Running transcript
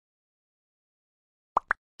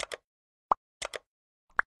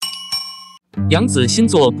杨紫新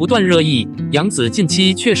作不断热议。杨紫近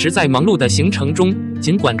期确实在忙碌的行程中，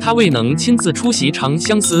尽管她未能亲自出席《长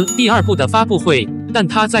相思》第2部的发布会，但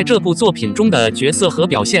她在这部作品中的角色和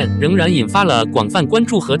表现仍然引发了广泛关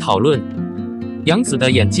注和讨论。杨紫的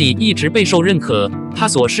演技一直备受认可，她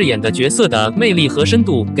所饰演的角色的魅力和深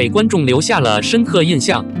度给观众留下了深刻印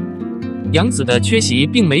象。杨紫的缺席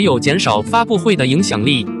并没有减少发布会的影响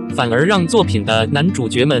力，反而让作品的男主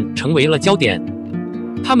角们成为了焦点。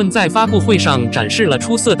他们在发布会上展示了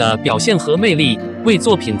出色的表现和魅力，为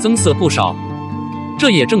作品增色不少。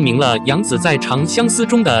这也证明了杨紫在《长相思》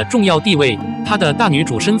中的重要地位，她的大女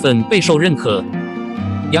主身份备受认可。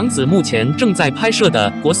杨紫目前正在拍摄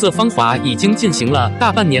的《国色芳华》已经进行了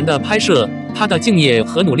大半年的拍摄，她的敬业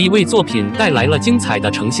和努力为作品带来了精彩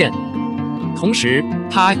的呈现。同时，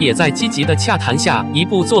她也在积极的洽谈下一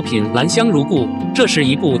部作品《兰香如故》，这是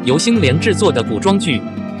一部由星联制作的古装剧。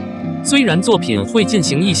虽然作品会进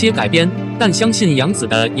行一些改编，但相信杨紫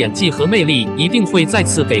的演技和魅力一定会再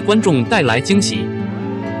次给观众带来惊喜。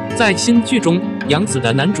在新剧中，杨紫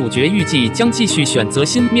的男主角预计将继续选择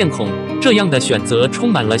新面孔，这样的选择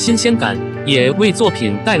充满了新鲜感，也为作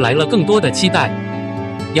品带来了更多的期待。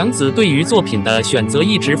杨紫对于作品的选择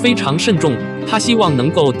一直非常慎重，她希望能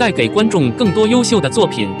够带给观众更多优秀的作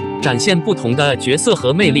品，展现不同的角色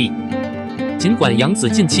和魅力。尽管杨紫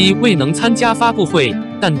近期未能参加发布会，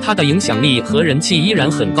但她的影响力和人气依然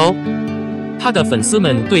很高。她的粉丝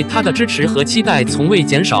们对她的支持和期待从未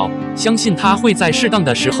减少，相信她会在适当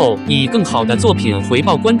的时候以更好的作品回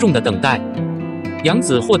报观众的等待。杨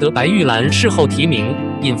紫获得白玉兰视后提名，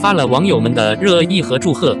引发了网友们的热议和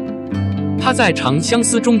祝贺。她在《长相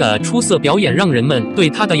思》中的出色表演让人们对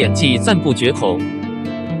她的演技赞不绝口。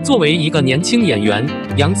作为一个年轻演员，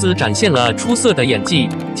杨紫展现了出色的演技，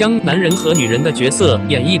将男人和女人的角色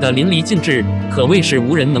演绎得淋漓尽致，可谓是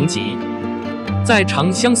无人能及。在《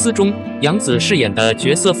长相思》中，杨紫饰演的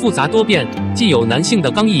角色复杂多变，既有男性的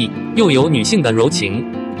刚毅，又有女性的柔情。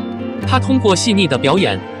她通过细腻的表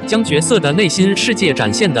演，将角色的内心世界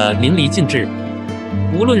展现得淋漓尽致。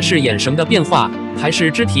无论是眼神的变化，还是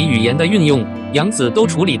肢体语言的运用，杨紫都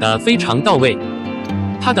处理得非常到位。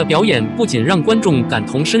她的表演不仅让观众感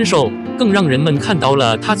同身受，更让人们看到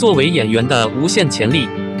了她作为演员的无限潜力。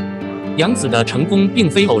杨紫的成功并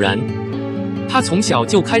非偶然，她从小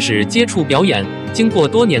就开始接触表演，经过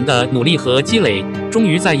多年的努力和积累，终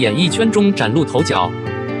于在演艺圈中崭露头角。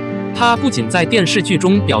她不仅在电视剧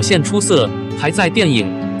中表现出色，还在电影、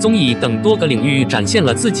综艺等多个领域展现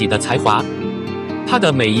了自己的才华。她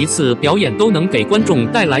的每一次表演都能给观众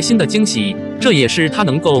带来新的惊喜，这也是她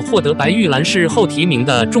能够获得白玉兰视后提名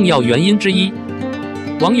的重要原因之一。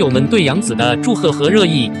网友们对杨紫的祝贺和热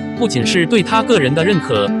议，不仅是对她个人的认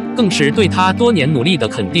可，更是对她多年努力的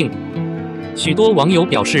肯定。许多网友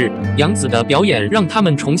表示，杨紫的表演让他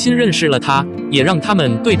们重新认识了她，也让他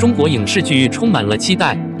们对中国影视剧充满了期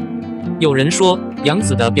待。有人说，杨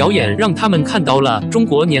紫的表演让他们看到了中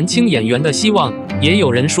国年轻演员的希望，也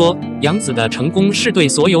有人说，杨紫的成功是对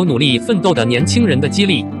所有努力奋斗的年轻人的激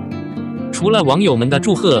励。除了网友们的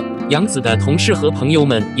祝贺，杨紫的同事和朋友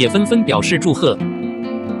们也纷纷表示祝贺。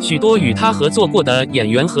许多与她合作过的演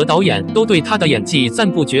员和导演都对她的演技赞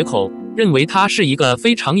不绝口，认为她是一个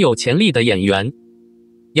非常有潜力的演员。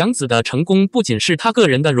杨紫的成功不仅是她个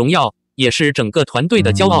人的荣耀，也是整个团队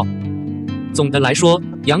的骄傲。总的来说，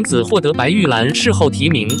杨紫获得白玉兰视后提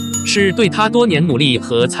名，是对她多年努力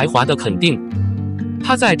和才华的肯定。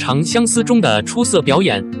她在《长相思》中的出色表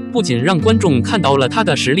演，不仅让观众看到了她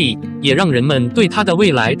的实力，也让人们对她的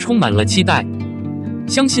未来充满了期待。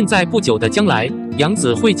相信在不久的将来，杨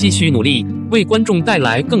紫会继续努力，为观众带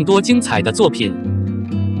来更多精彩的作品。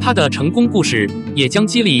她的成功故事也将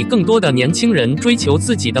激励更多的年轻人追求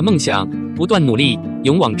自己的梦想，不断努力，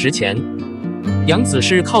勇往直前。杨紫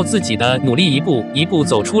是靠自己的努力一步一步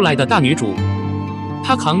走出来的大女主，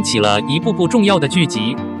她扛起了一部部重要的剧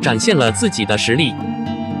集，展现了自己的实力。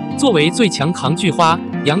作为最强扛剧花，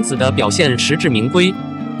杨紫的表现实至名归。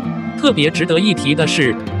特别值得一提的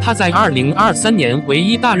是，她在2023年唯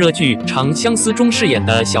一大热剧《长相思》中饰演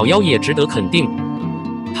的小妖也值得肯定。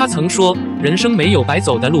她曾说：“人生没有白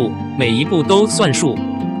走的路，每一步都算数。”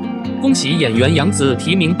恭喜演员杨紫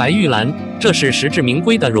提名白玉兰，这是实至名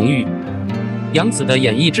归的荣誉。杨紫的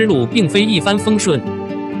演艺之路并非一帆风顺，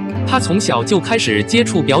她从小就开始接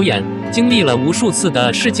触表演，经历了无数次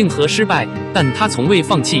的试镜和失败，但她从未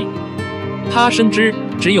放弃。她深知，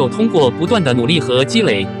只有通过不断的努力和积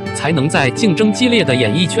累，才能在竞争激烈的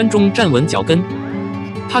演艺圈中站稳脚跟。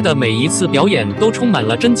她的每一次表演都充满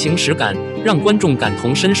了真情实感，让观众感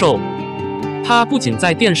同身受。她不仅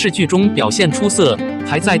在电视剧中表现出色，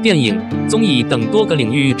还在电影、综艺等多个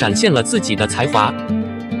领域展现了自己的才华。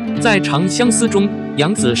在《长相思》中，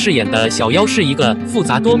杨紫饰演的小妖是一个复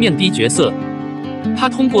杂多面的角色，她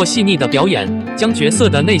通过细腻的表演，将角色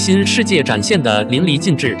的内心世界展现得淋漓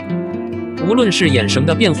尽致。无论是眼神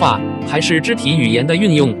的变化，还是肢体语言的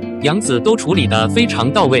运用，杨紫都处理得非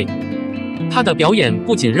常到位。她的表演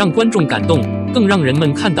不仅让观众感动，更让人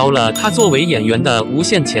们看到了她作为演员的无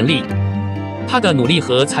限潜力。她的努力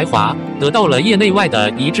和才华得到了业内外的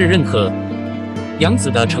一致认可。杨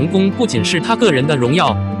紫的成功不仅是她个人的荣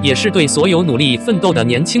耀，也是对所有努力奋斗的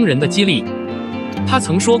年轻人的激励。她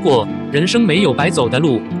曾说过：“人生没有白走的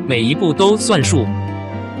路，每一步都算数。”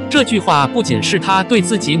这句话不仅是她对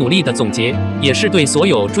自己努力的总结，也是对所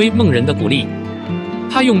有追梦人的鼓励。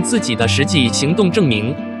她用自己的实际行动证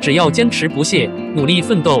明，只要坚持不懈，努力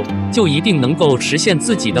奋斗，就一定能够实现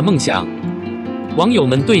自己的梦想。网友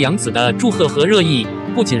们对杨紫的祝贺和热议，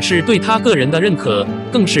不仅是对她个人的认可，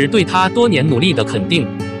更是对她多年努力的肯定。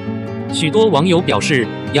许多网友表示，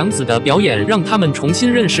杨紫的表演让他们重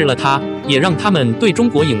新认识了她，也让他们对中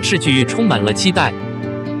国影视剧充满了期待。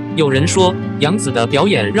有人说，杨紫的表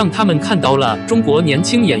演让他们看到了中国年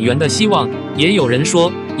轻演员的希望，也有人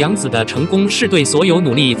说，杨紫的成功是对所有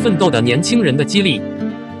努力奋斗的年轻人的激励。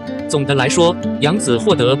总的来说，杨紫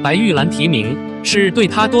获得白玉兰提名，是对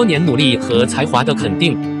她多年努力和才华的肯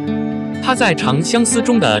定。她在《长相思》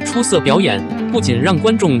中的出色表演，不仅让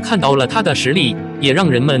观众看到了她的实力，也让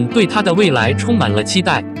人们对她的未来充满了期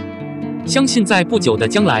待。相信在不久的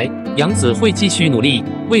将来，杨紫会继续努力，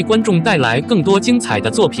为观众带来更多精彩的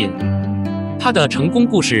作品。她的成功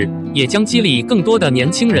故事也将激励更多的年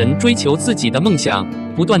轻人追求自己的梦想，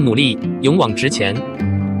不断努力，勇往直前。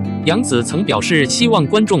杨紫曾表示，希望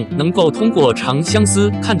观众能够通过《长相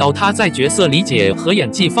思》看到她在角色理解和演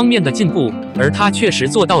技方面的进步，而她确实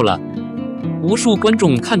做到了。无数观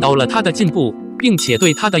众看到了她的进步，并且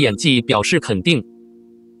对她的演技表示肯定。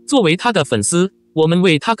作为她的粉丝，我们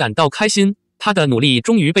为她感到开心，她的努力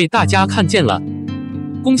终于被大家看见了。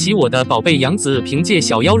恭喜我的宝贝杨紫凭借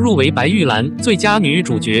小妖入围白玉兰最佳女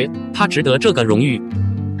主角，她值得这个荣誉。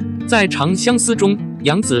在《长相思》中，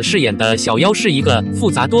杨紫饰演的小妖是一个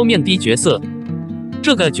复杂多面的角色。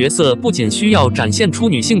这个角色不仅需要展现出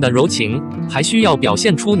女性的柔情，还需要表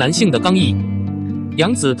现出男性的刚毅。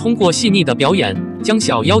杨紫通过细腻的表演，将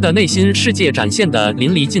小妖的内心世界展现得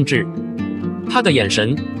淋漓尽致。她的眼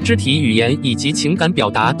神、肢体语言以及情感表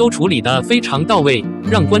达都处理得非常到位，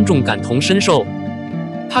让观众感同身受。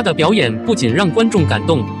她的表演不仅让观众感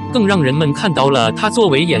动，更让人们看到了她作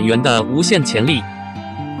为演员的无限潜力。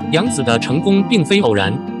杨紫的成功并非偶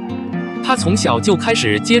然，她从小就开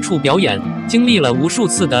始接触表演，经历了无数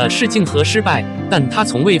次的试镜和失败，但她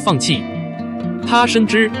从未放弃。她深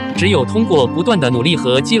知，只有通过不断的努力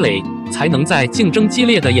和积累，才能在竞争激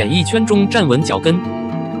烈的演艺圈中站稳脚跟。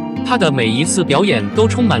她的每一次表演都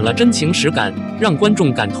充满了真情实感，让观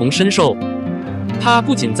众感同身受。她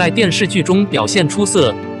不仅在电视剧中表现出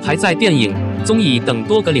色，还在电影、综艺等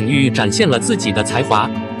多个领域展现了自己的才华。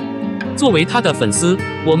作为她的粉丝，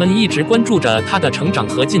我们一直关注着她的成长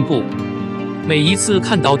和进步。每一次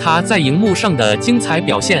看到她在荧幕上的精彩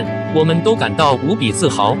表现，我们都感到无比自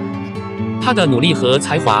豪。她的努力和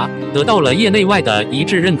才华得到了业内外的一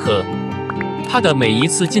致认可。她的每一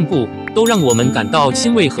次进步都让我们感到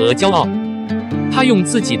欣慰和骄傲。她用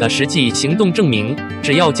自己的实际行动证明，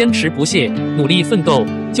只要坚持不懈，努力奋斗，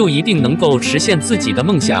就一定能够实现自己的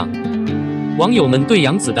梦想。网友们对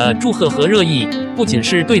杨紫的祝贺和热议，不仅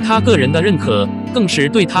是对她个人的认可，更是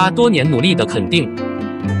对她多年努力的肯定。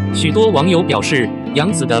许多网友表示，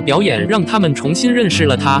杨紫的表演让他们重新认识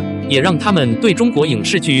了她，也让他们对中国影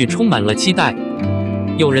视剧充满了期待。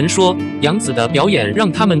有人说，杨紫的表演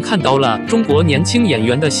让他们看到了中国年轻演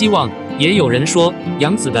员的希望，也有人说，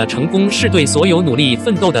杨紫的成功是对所有努力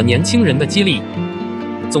奋斗的年轻人的激励。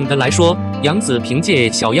总的来说，杨紫凭借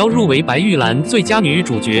小妖入围白玉兰最佳女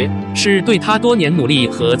主角，是对她多年努力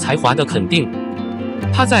和才华的肯定。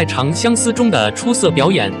她在《长相思》中的出色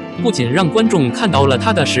表演，不仅让观众看到了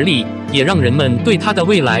她的实力，也让人们对她的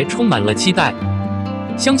未来充满了期待。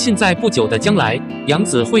相信在不久的将来，杨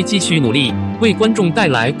紫会继续努力，为观众带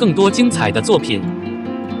来更多精彩的作品。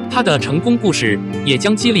她的成功故事也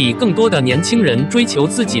将激励更多的年轻人追求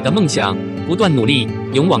自己的梦想，不断努力，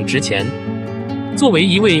勇往直前。作为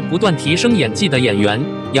一位不断提升演技的演员，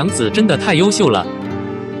杨紫真的太优秀了。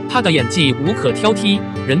她的演技无可挑剔，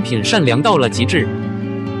人品善良到了极致。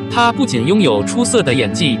她不仅拥有出色的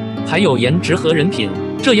演技，还有颜值和人品，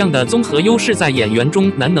这样的综合优势在演员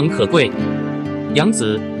中难能可贵。杨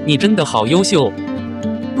紫，你真的好优秀！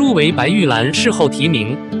入围白玉兰事后提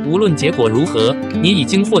名，无论结果如何，你已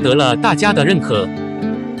经获得了大家的认可，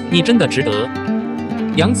你真的值得。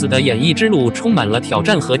杨紫的演艺之路充满了挑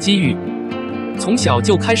战和机遇。从小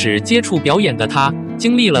就开始接触表演的他，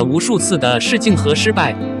经历了无数次的试镜和失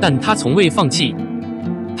败，但他从未放弃。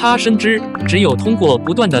他深知，只有通过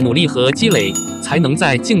不断的努力和积累，才能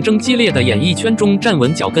在竞争激烈的演艺圈中站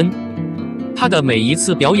稳脚跟。他的每一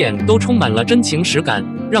次表演都充满了真情实感，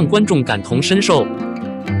让观众感同身受。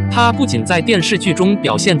他不仅在电视剧中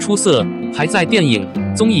表现出色，还在电影、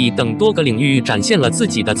综艺等多个领域展现了自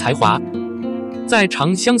己的才华。在《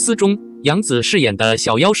长相思》中，杨紫饰演的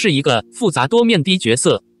小妖是一个复杂多面的角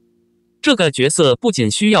色。这个角色不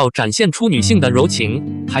仅需要展现出女性的柔情，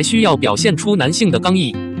还需要表现出男性的刚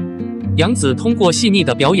毅。杨紫通过细腻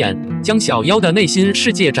的表演，将小妖的内心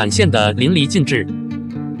世界展现得淋漓尽致。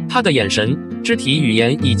她的眼神、肢体语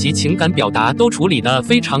言以及情感表达都处理得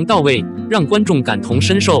非常到位，让观众感同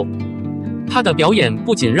身受。她的表演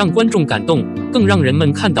不仅让观众感动，更让人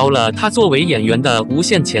们看到了她作为演员的无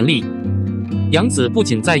限潜力。杨紫不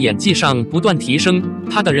仅在演技上不断提升，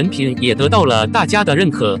她的人品也得到了大家的认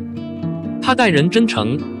可。她待人真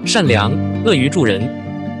诚、善良、乐于助人。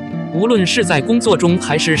无论是在工作中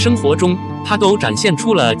还是生活中，他都展现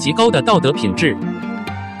出了极高的道德品质。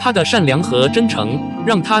他的善良和真诚，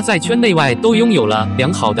让他在圈内外都拥有了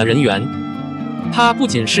良好的人缘。他不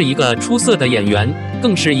仅是一个出色的演员，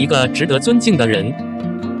更是一个值得尊敬的人。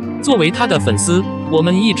作为他的粉丝，我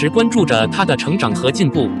们一直关注着他的成长和进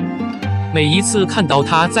步。每一次看到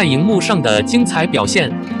他在荧幕上的精彩表现，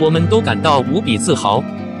我们都感到无比自豪。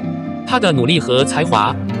他的努力和才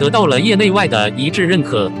华得到了业内外的一致认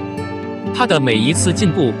可。他的每一次进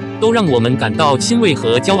步都让我们感到欣慰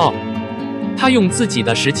和骄傲。他用自己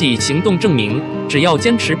的实际行动证明，只要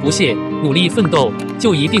坚持不懈、努力奋斗，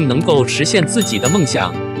就一定能够实现自己的梦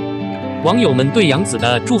想。网友们对杨紫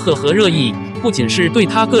的祝贺和热议，不仅是对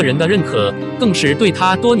他个人的认可，更是对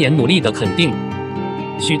他多年努力的肯定。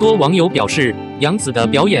许多网友表示，杨紫的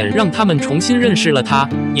表演让他们重新认识了她，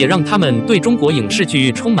也让他们对中国影视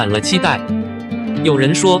剧充满了期待。有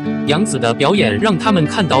人说，杨紫的表演让他们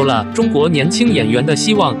看到了中国年轻演员的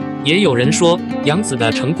希望，也有人说，杨紫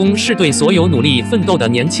的成功是对所有努力奋斗的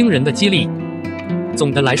年轻人的激励。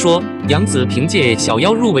总的来说，杨紫凭借《小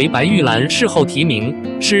妖》入围白玉兰视后提名，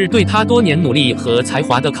是对她多年努力和才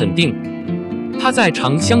华的肯定。她在《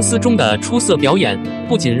长相思》中的出色表演，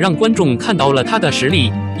不仅让观众看到了她的实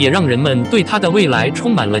力，也让人们对她的未来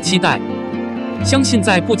充满了期待。相信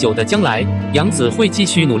在不久的将来，杨紫会继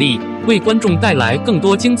续努力，为观众带来更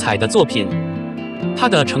多精彩的作品。她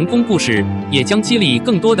的成功故事也将激励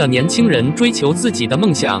更多的年轻人追求自己的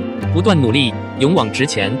梦想，不断努力，勇往直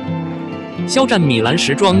前。肖战米兰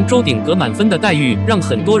时装周顶格满分的待遇，让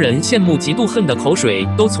很多人羡慕嫉妒恨的口水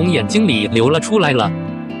都从眼睛里流了出来了。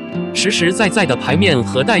实实在在的牌面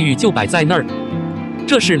和待遇就摆在那儿。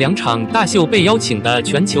这是2场大秀被邀请的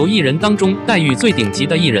全球艺人当中待遇最顶级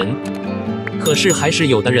的艺人。可是还是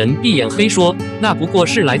有的人闭眼黑说，那不过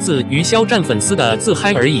是来自于肖战粉丝的自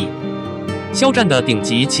嗨而已。肖战的顶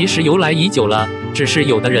级其实由来已久了，只是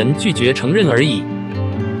有的人拒绝承认而已。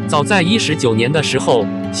早在19年的时候，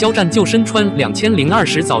肖战就身穿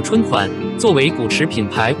2020早春款，作为古驰品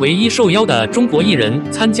牌唯一受邀的中国艺人，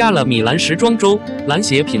参加了米兰时装周篮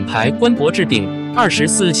协品牌官博置顶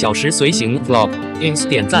24小时随行 vlog ins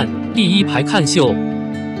点赞第1排看秀。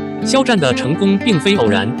肖战的成功并非偶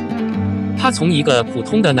然，他从一个普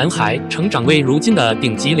通的男孩成长为如今的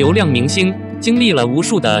顶级流量明星，经历了无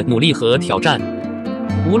数的努力和挑战。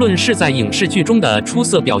无论是在影视剧中的出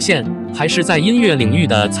色表现，还是在音乐领域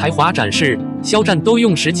的才华展示，肖战都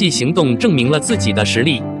用实际行动证明了自己的实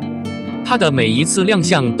力。他的每一次亮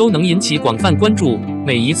相都能引起广泛关注，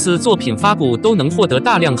每一次作品发布都能获得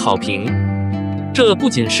大量好评。这不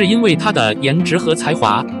仅是因为他的颜值和才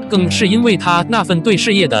华，更是因为他那份对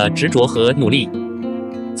事业的执着和努力。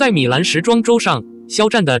在米兰时装周上，肖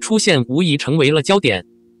战的出现无疑成为了焦点。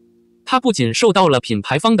他不仅受到了品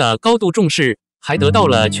牌方的高度重视，还得到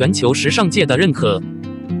了全球时尚界的认可。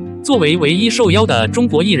作为唯一受邀的中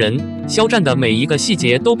国艺人，肖战的每一个细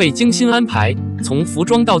节都被精心安排，从服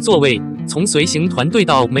装到座位，从随行团队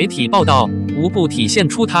到媒体报道，无不体现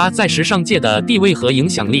出他在时尚界的地位和影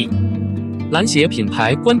响力。篮协品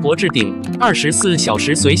牌官博置顶24小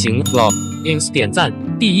时随行 vlog ins 点赞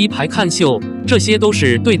第1排看秀，这些都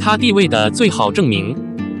是对他地位的最好证明。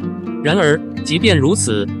然而，即便如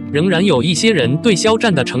此，仍然有一些人对肖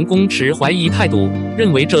战的成功持怀疑态度，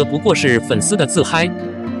认为这不过是粉丝的自嗨。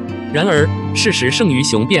然而，事实胜于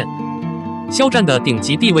雄辩，肖战的顶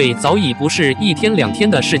级地位早已不是1天2天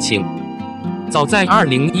的事情。早在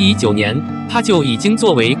2019年，他就已经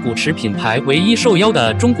作为古驰品牌唯一受邀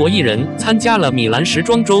的中国艺人，参加了米兰时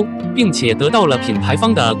装周，并且得到了品牌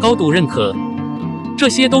方的高度认可。这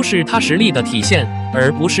些都是他实力的体现，而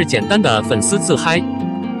不是简单的粉丝自嗨。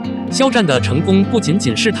肖战的成功不仅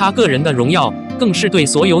仅是他个人的荣耀，更是对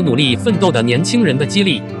所有努力奋斗的年轻人的激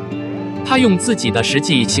励。他用自己的实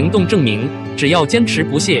际行动证明，只要坚持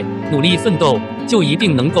不懈，努力奋斗，就一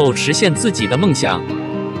定能够实现自己的梦想。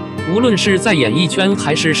无论是在演艺圈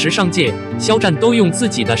还是时尚界，肖战都用自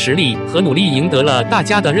己的实力和努力赢得了大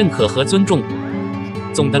家的认可和尊重。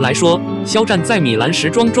总的来说，肖战在米兰时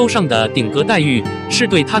装周上的顶格待遇，是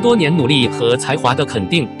对他多年努力和才华的肯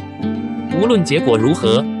定。无论结果如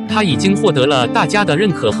何，他已经获得了大家的认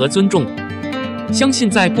可和尊重。相信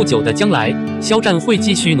在不久的将来，肖战会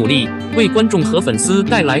继续努力，为观众和粉丝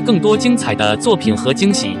带来更多精彩的作品和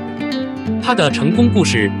惊喜。他的成功故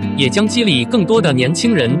事也将激励更多的年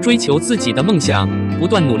轻人追求自己的梦想，不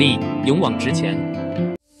断努力，勇往直前。